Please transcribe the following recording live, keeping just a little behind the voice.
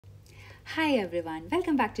Hi everyone,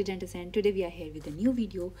 welcome back to Dentozen. Today we are here with a new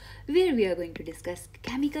video where we are going to discuss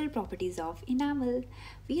chemical properties of enamel.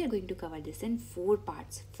 We are going to cover this in 4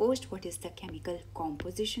 parts. First, what is the chemical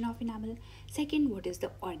composition of enamel? Second, what is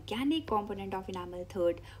the organic component of enamel?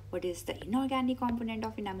 Third, what is the inorganic component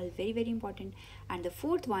of enamel? Very important. And the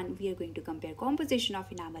fourth one, we are going to compare composition of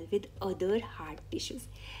enamel with other hard tissues.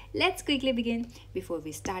 Let's quickly begin. Before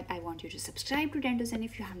we start, I want you to subscribe to Dentozen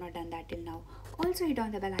if you have not done that till now. Also hit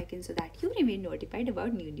on the bell icon so that you remain notified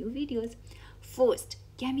about new videos. First,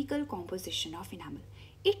 chemical composition of enamel.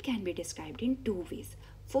 It can be described in two ways.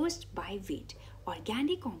 First, by weight.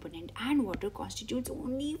 Organic component and water constitutes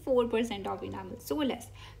only 4% of enamel, so less.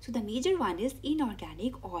 So the major one is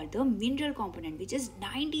inorganic or the mineral component, which is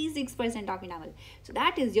 96% of enamel. So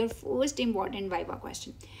that is your first important Viva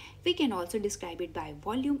question. We can also describe it by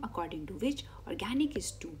volume, according to which organic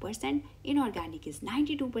is 2%, inorganic is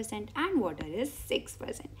 92%, and water is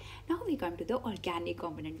 6%. Now we come to the organic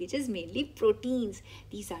component, which is mainly proteins.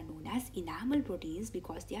 These are known as enamel proteins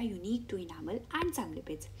because they are unique to enamel and some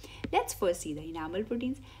lipids. Let's first see the enamel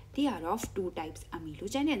proteins. They are of two types,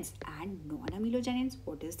 amelogenins and non-amelogenins.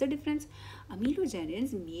 What is the difference?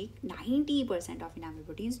 Amelogenins make 90% of enamel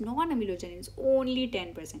proteins, non-amelogenins only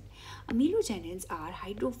 10%. Amelogenins are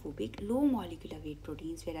hydrophobic, low molecular weight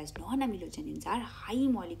proteins, whereas non-amelogenins are high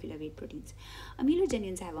molecular weight proteins.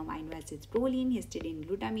 Amelogenins have amino acids proline, histidine,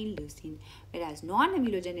 glutamine, leucine, whereas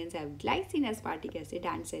non-amelogenins have glycine, aspartic acid,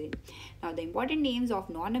 and serine. Now, the important names of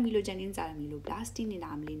non-amelogenins are ameloblastin,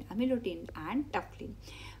 enamelin, amylotin, and tuflin.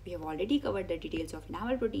 We have already covered the details of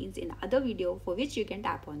enamel proteins in other video, for which you can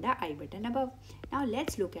tap on the I button above. Now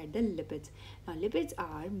let's look at the lipids. Now lipids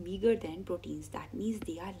are meager than proteins. That means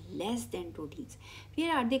they are less than proteins.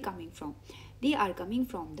 Where are they coming from? They are coming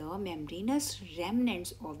from the membranous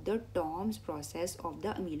remnants of the Tom's process of the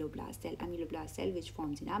ameloblast cell. Ameloblast cell, which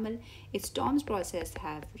forms enamel, its Tom's process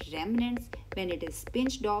have remnants. When it is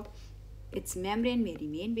pinched off, its membrane may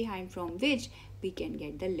remain behind, from which we can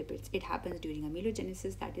get the lipids. It happens during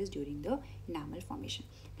amelogenesis, that is during the enamel formation.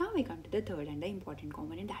 Now we come to the third and the important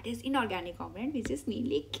component, that is inorganic component, which is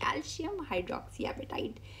mainly calcium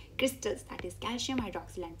hydroxyapatite crystals. That is calcium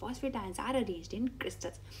hydroxyl and phosphate ions are arranged in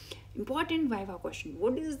crystals. Important Viva question: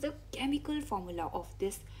 what is the chemical formula of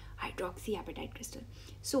this hydroxyapatite crystal?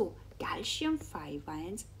 So calcium 5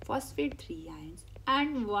 ions, phosphate 3 ions,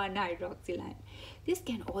 and 1 hydroxyl ion. This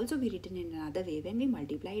can also be written in another way when we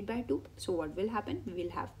multiply it by 2. So what will happen? We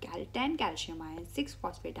will have 10 calcium ions, 6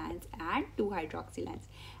 phosphate ions, and 2 hydroxyl ions.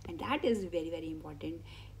 And that is very important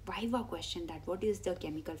Viva question, that what is the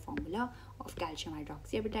chemical formula of calcium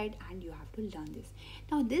hydroxyapatite, and you have to learn this.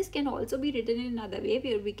 Now this can also be written in another way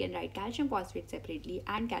where we can write calcium phosphate separately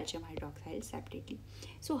and calcium hydroxide separately.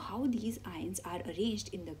 So how these ions are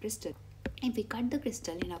arranged in the crystal? If we cut the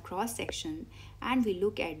crystal in a cross section and we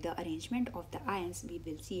look at the arrangement of the ions, we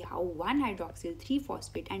will see how 1 hydroxyl, 3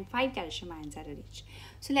 phosphate, and 5 calcium ions are arranged.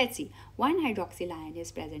 So let's see. 1 hydroxyl ion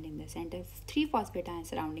is present in the center, 3 phosphate ions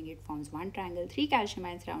surrounding it forms one triangle, 3 calcium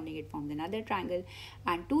ions surrounding it forms another triangle,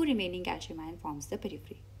 and 2 remaining calcium ion forms the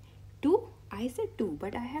periphery. 2? I said 2,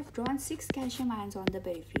 but I have drawn 6 calcium ions on the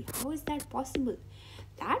periphery. How is that possible?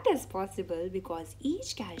 That is possible because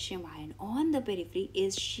each calcium ion on the periphery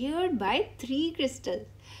is shared by 3 crystals.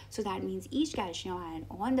 So that means each calcium ion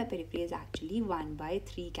on the periphery is actually 1 by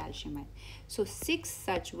 3 calcium ion. So 6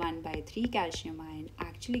 such 1 by 3 calcium ion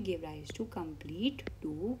actually give rise to complete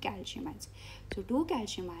 2 calcium ions. So 2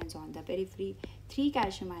 calcium ions on the periphery, 3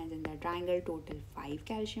 calcium ions in the triangle, total 5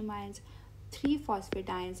 calcium ions, 3 phosphate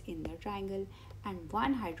ions in the triangle, and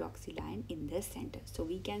 1 hydroxyl ion in the center. So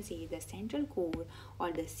we can say the central core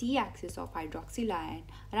or the C-axis of hydroxyl ion,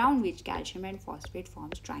 around which calcium and phosphate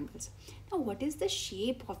forms triangles. Now what is the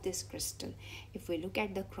shape of this crystal? If we look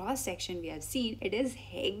at the cross section, we have seen it is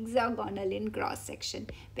hexagonal in cross section.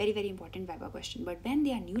 Very important Viva question. But when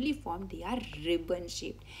they are newly formed, they are ribbon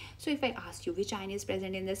shaped. So if I ask you which ion is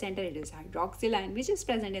present in the center, it is hydroxyl ion. Which is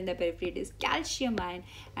present in the periphery, it is calcium ion,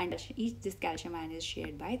 and this calcium ion is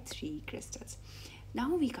shared by 3 crystals.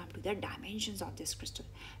 Now we come to the dimensions of this crystal.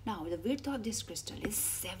 Now the width of this crystal is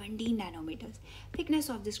 70 nanometers. Thickness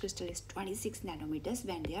of this crystal is 26 nanometers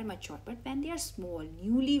when they are mature. But when they are small,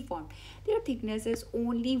 newly formed, their thickness is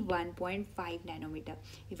only 1.5 nanometer.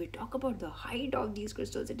 If we talk about the height of these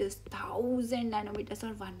crystals, it is 1000 nanometers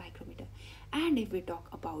or 1 micrometer. And if we talk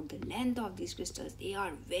about the length of these crystals, they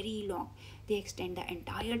are very long. They extend the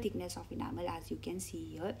entire thickness of enamel, as you can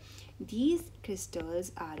see here. These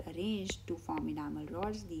crystals are arranged to form enamel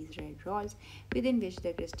rods, these red rods, within which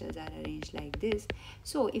the crystals are arranged like this.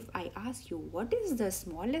 So if I ask you what is the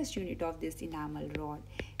smallest unit of this enamel rod,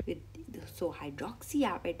 with So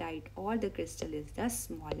hydroxyapatite or the crystal is the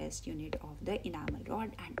smallest unit of the enamel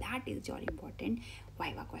rod, and that is your important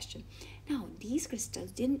viva question. Now these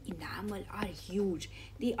crystals in enamel are huge.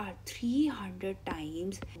 They are 300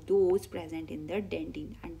 times those present in the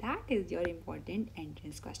dentine, and that is your important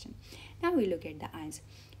entrance question. Now we look at the ions.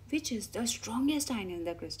 Which is the strongest ion in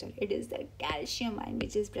the crystal? It is the calcium ion,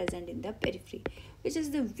 which is present in the periphery. Which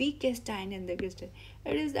is the weakest ion in the crystal?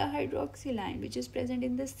 It is the hydroxyl ion, which is present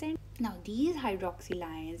in the center. Now these hydroxyl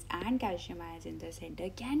ions and calcium ions in the center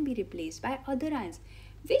can be replaced by other ions.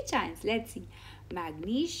 Which ions? Let's see.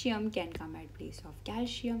 Magnesium can come at place of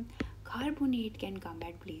calcium. Carbonate can come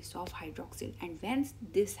at place of hydroxyl. And when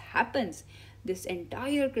this happens, this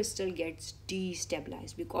entire crystal gets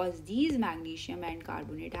destabilized because these magnesium and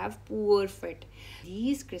carbonate have poor fit.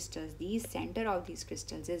 These crystals, the center of these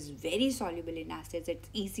crystals is very soluble in acids. It's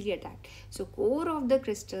easily attacked. So core of the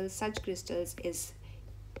crystals, such crystals is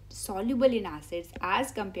soluble in acids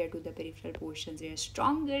as compared to the peripheral portions where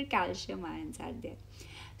stronger calcium ions are there.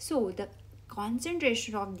 So the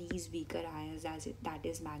concentration of these weaker ions, that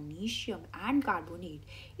is magnesium and carbonate,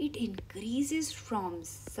 it increases from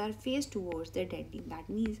surface towards the dentine. That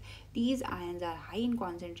means these ions are high in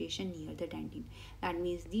concentration near the dentine. That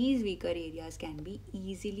means these weaker areas can be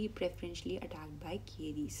easily preferentially attacked by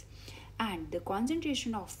caries. And the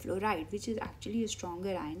concentration of fluoride, which is actually a stronger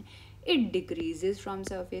ion, it decreases from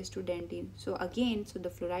surface to dentine. So the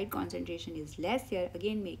fluoride concentration is less here,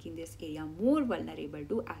 again making this area more vulnerable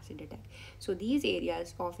to acid attack. So these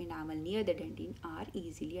areas of enamel near the dentine are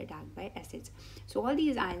easily attacked by acids. So all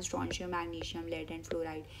these ions, strontium, magnesium, lead and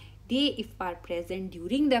fluoride, they, if are present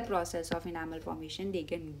during the process of enamel formation, they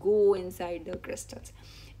can go inside the crystals.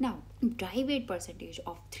 Now, dry weight percentage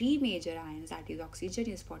of three major ions, that is oxygen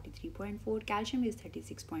is 43.4, calcium is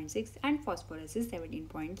 36.6 and phosphorus is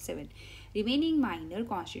 17.7. Remaining minor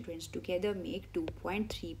constituents together make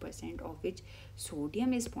 2.3%, of which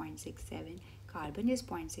sodium is 0.67, carbon is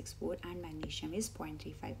 0.64 and magnesium is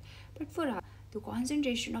 0.35. But for us, the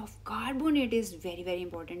concentration of carbonate is very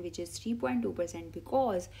important, which is 3.2%,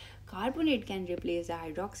 because carbonate can replace the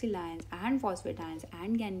hydroxyl ions and phosphate ions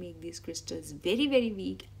and can make these crystals very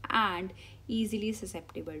weak and easily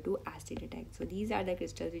susceptible to acid attack. So these are the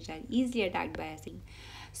crystals which are easily attacked by acid.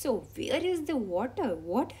 So where is the water?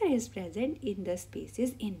 Water is present in the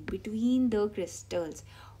spaces in between the crystals.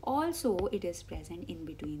 Also it is present in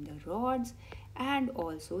between the rods and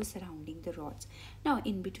also surrounding the rods. Now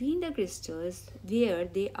in between the crystals, where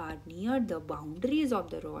they are near the boundaries of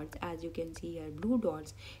the rods, as you can see here blue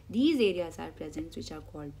dots, these areas are present which are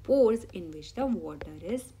called pores in which the water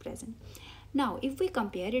is present. Now if we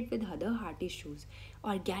compare it with other hard tissues,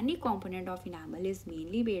 organic component of enamel is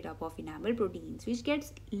mainly made up of enamel proteins which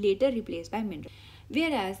gets later replaced by minerals.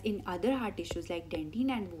 Whereas in other hard tissues like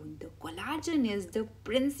dentine and bone, the collagen is the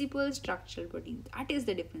principal structural protein. That is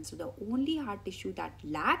the difference. So the only hard tissue that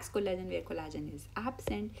lacks collagen, where collagen is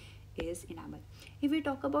absent, is enamel. If we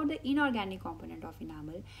talk about the inorganic component of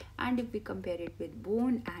enamel, and if we compare it with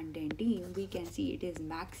bone and dentine, we can see it is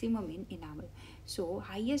maximum in enamel. So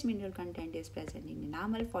highest mineral content is present in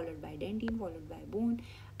enamel, followed by dentine, followed by bone,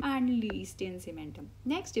 and least in cementum.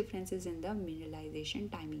 Next difference is in the mineralization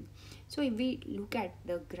timing. So if we look at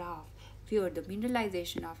the graph where the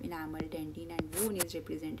mineralization of enamel, dentine and bone is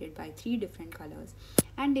represented by three different colors,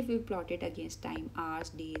 and if we plot it against time, hours,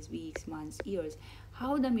 days, weeks, months, years,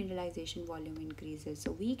 how the mineralization volume increases.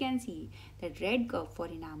 So we can see that red curve for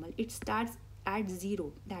enamel, it starts at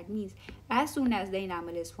 0. That means as soon as the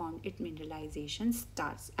enamel is formed, its mineralization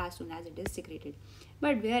starts as soon as it is secreted.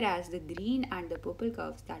 But whereas the green and the purple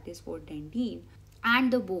curves, that is for dentine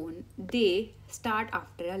and the bone, they start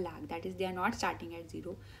after a lag, that is they are not starting at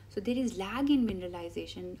 0. So there is lag in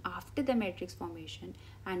mineralization after the matrix formation,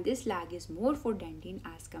 and this lag is more for dentine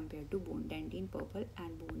as compared to bone. Dentine purple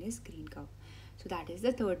and bone is green curve. So that is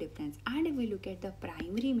the third difference. And if we look at the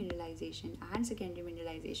primary mineralization and secondary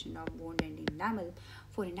mineralization of bone, dentine, enamel,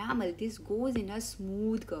 for enamel this goes in a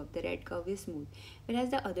smooth curve. The red curve is smooth,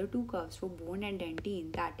 whereas the other two curves for bone and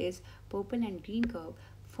dentine, that is purple and green curve,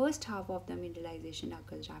 first half of the mineralization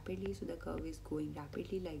occurs rapidly, so the curve is going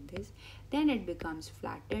rapidly like this. Then it becomes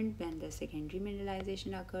flattened when the secondary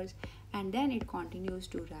mineralization occurs, and then it continues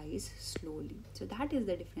to rise slowly. So that is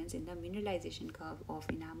the difference in the mineralization curve of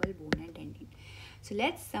enamel, bone and dentine. So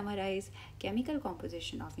let's summarize. Chemical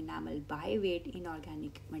composition of enamel by weight in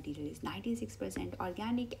organic material is 96%,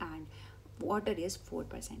 organic and water is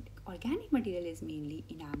 4%. Organic material is mainly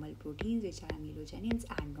enamel proteins, which are amelogenins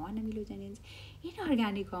and non-amelogenins.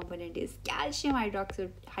 Inorganic component is calcium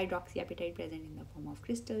hydroxyapatite present in the form of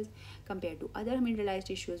crystals. Compared to other mineralized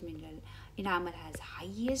tissues, enamel has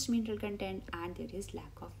highest mineral content and there is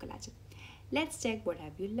lack of collagen. Let's check what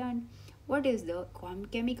have you learned. What is the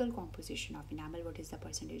chemical composition of enamel? What is the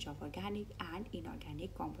percentage of organic and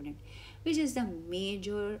inorganic component? Which is the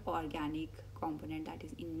major organic component that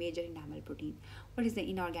is in major enamel protein? What is the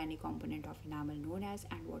inorganic component of enamel known as,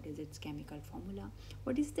 and what is its chemical formula?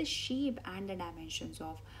 What is the shape and the dimensions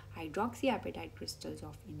of hydroxyapatite crystals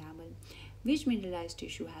of enamel? Which mineralized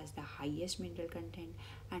tissue has the highest mineral content,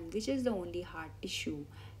 and which is the only hard tissue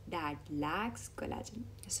that lacks collagen?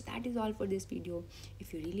 So that is all for this video.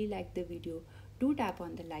 If you really like the video, do tap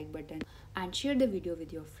on the like button and share the video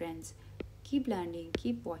with your friends. Keep learning,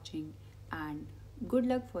 keep watching, and good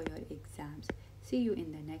luck for your exams. See you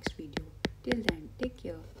in the next video. Till then, take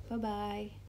care. Bye bye.